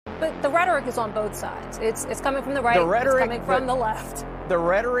But the rhetoric is on both sides. It's coming from the right, it's coming from the left. The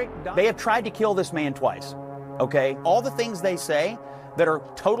rhetoric, they have tried to kill this man twice, okay? All the things they say that are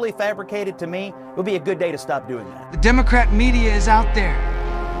totally fabricated, to me, it would be a good day to stop doing that. The Democrat media is out there.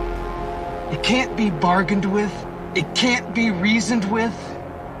 It can't be bargained with. It can't be reasoned with.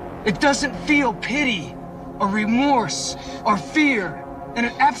 It doesn't feel pity or remorse or fear, and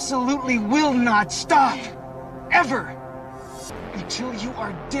it absolutely will not stop, ever, until you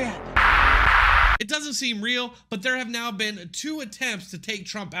are dead. It doesn't seem real, but there have now been 2 attempts to take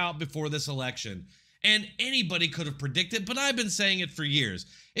Trump out before this election. And anybody could have predicted, but I've been saying it for years.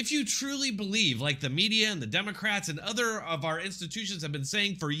 If you truly believe, like the media and the Democrats and other of our institutions have been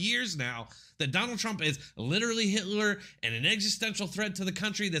saying for years now, that Donald Trump is literally Hitler and an existential threat to the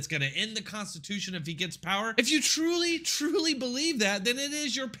country that's going to end the Constitution if he gets power, if you truly believe that, then it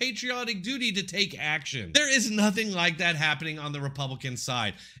is your patriotic duty to take action. There is nothing like that happening on the Republican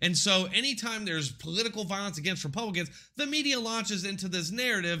side. And so anytime there's political violence against Republicans, the media launches into this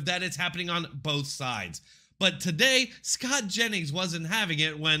narrative that it's happening on both sides. But today, Scott Jennings wasn't having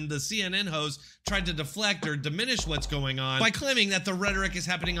it when the CNN host tried to deflect or diminish what's going on by claiming that the rhetoric is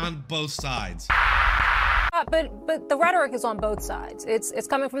happening on both sides. But the rhetoric is on both sides. It's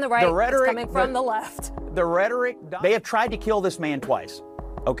coming from the right, it's coming from the left. The rhetoric, they have tried to kill this man twice,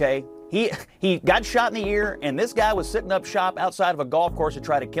 okay? He got shot in the ear, and this guy was sitting up shop outside of a golf course to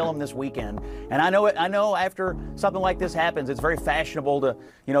try to kill him this weekend. And I know after something like this happens, it's very fashionable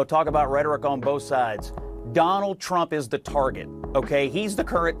to, talk about rhetoric on both sides. Donald Trump is the target, okay? He's the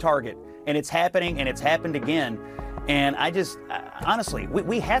current target, and it's happening, and it's happened again. And honestly,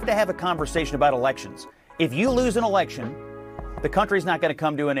 we have to have a conversation about elections. If you lose an election, the country's not going to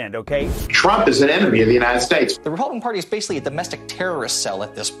come to an end, okay? Trump is an enemy of the United States. The Republican Party is basically a domestic terrorist cell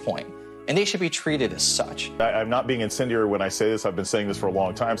at this point, and they should be treated as such. I'm not being incendiary when I say this. I've been saying this for a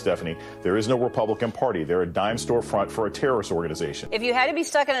long time, Stephanie. There is no Republican Party. They're a dime store front for a terrorist organization. If you had to be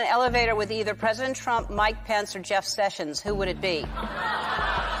stuck in an elevator with either President Trump, Mike Pence, or Jeff Sessions, who would it be?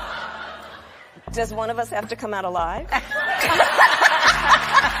 Does one of us have to come out alive?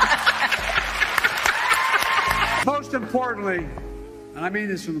 Most importantly, and I mean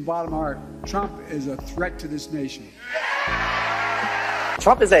this from the bottom of my heart, Trump is a threat to this nation.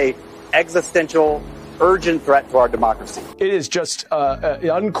 Trump is an existential, urgent threat to our democracy. It is just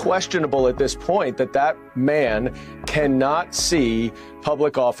unquestionable at this point that that man cannot see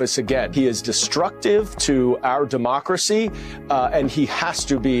public office again. He is destructive to our democracy, and he has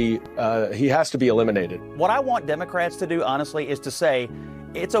to be eliminated. What I want Democrats to do, honestly, is to say,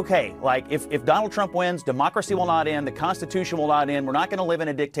 it's okay. Like, if Donald Trump wins, democracy will not end, the Constitution will not end, we're not going to live in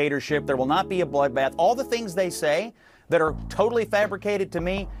a dictatorship, there will not be a bloodbath. All the things they say that are totally fabricated, to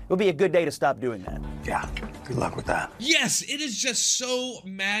me, it would be a good day to stop doing that. Yeah, good luck with that. Yes, it is just so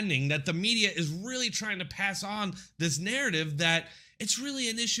maddening that the media is really trying to pass on this narrative that it's really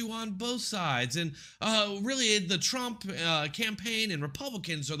an issue on both sides. And really, the Trump campaign and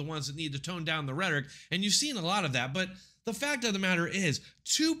Republicans are the ones that need to tone down the rhetoric. And you've seen a lot of that. But the fact of the matter is,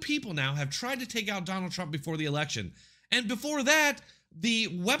 2 people now have tried to take out Donald Trump before the election. And before that, the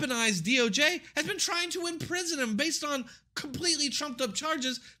weaponized DOJ has been trying to imprison him based on completely trumped up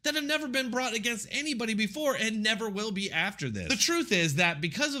charges that have never been brought against anybody before and never will be after this. The truth is that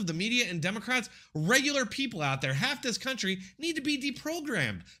because of the media and Democrats, regular people out there, half this country, need to be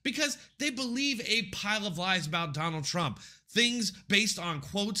deprogrammed because they believe a pile of lies about Donald Trump. Things based on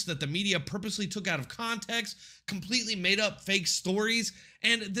quotes that the media purposely took out of context, completely made up fake stories,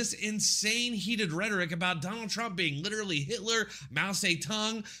 and this insane heated rhetoric about Donald Trump being literally Hitler, Mao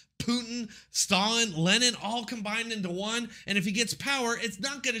Zedong, Putin, Stalin, Lenin, all combined into one. And if he gets power, it's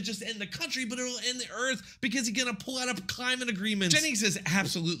not going to just end the country, but it'll end the earth because he's going to pull out a climate agreement. Jennings is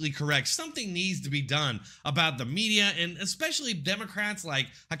absolutely correct. Something needs to be done about the media, and especially Democrats like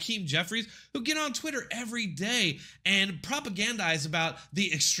Hakeem Jeffries, who get on Twitter every day and propagandize about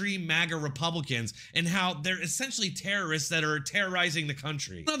the extreme MAGA Republicans and how they're essentially terrorists that are terrorizing the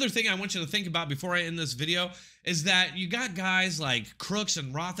country. Another thing I want you to think about before I end this video is that you got guys like Crooks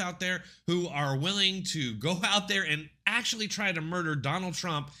and Roth out there who are willing to go out there and actually try to murder Donald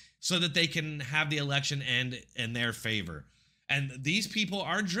Trump so that they can have the election end in their favor. And these people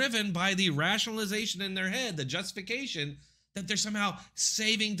are driven by the rationalization in their head, the justification that they're somehow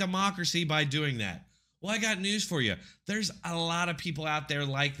saving democracy by doing that. Well, I got news for you. There's a lot of people out there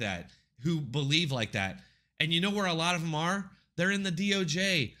like that who believe like that. And you know where a lot of them are? They're in the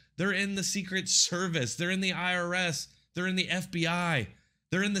DOJ. They're in the Secret Service. They're in the IRS. They're in the FBI.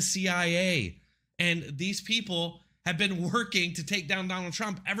 They're in the CIA. And these people have been working to take down Donald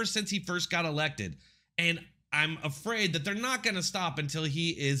Trump ever since he first got elected. And I'm afraid that they're not going to stop until he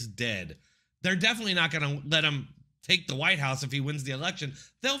is dead. They're definitely not going to let him take the White House if he wins the election.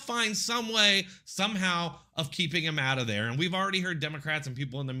 They'll find some way, somehow, of keeping him out of there. And we've already heard Democrats and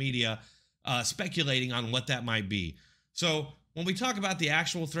people in the media speculating on what that might be. So when we talk about the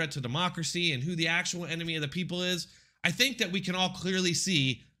actual threat to democracy and who the actual enemy of the people is, I think that we can all clearly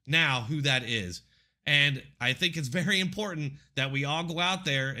see now who that is. And I think it's very important that we all go out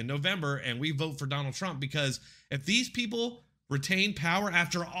there in November and we vote for Donald Trump, because if these people retain power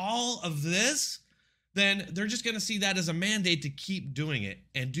after all of this, then they're just going to see that as a mandate to keep doing it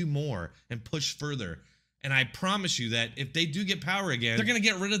and do more and push further. And I promise you that if they do get power again, they're going to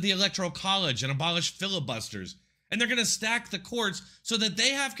get rid of the Electoral College and abolish filibusters. And they're going to stack the courts so that they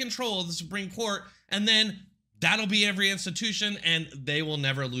have control of the Supreme Court, and then that'll be every institution and they will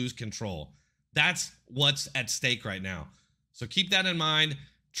never lose control. That's what's at stake right now. So keep that in mind.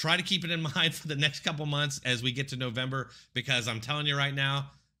 Try to keep it in mind for the next couple months as we get to November, because I'm telling you right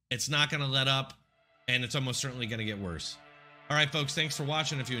now, it's not going to let up, and it's almost certainly going to get worse. All right, folks, thanks for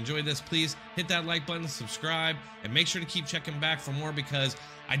watching. If you enjoyed this, please hit that like button, subscribe, and make sure to keep checking back for more, because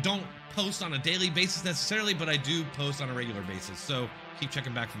I don't post on a daily basis necessarily, but I do post on a regular basis. So keep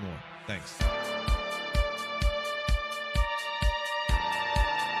checking back for more. Thanks.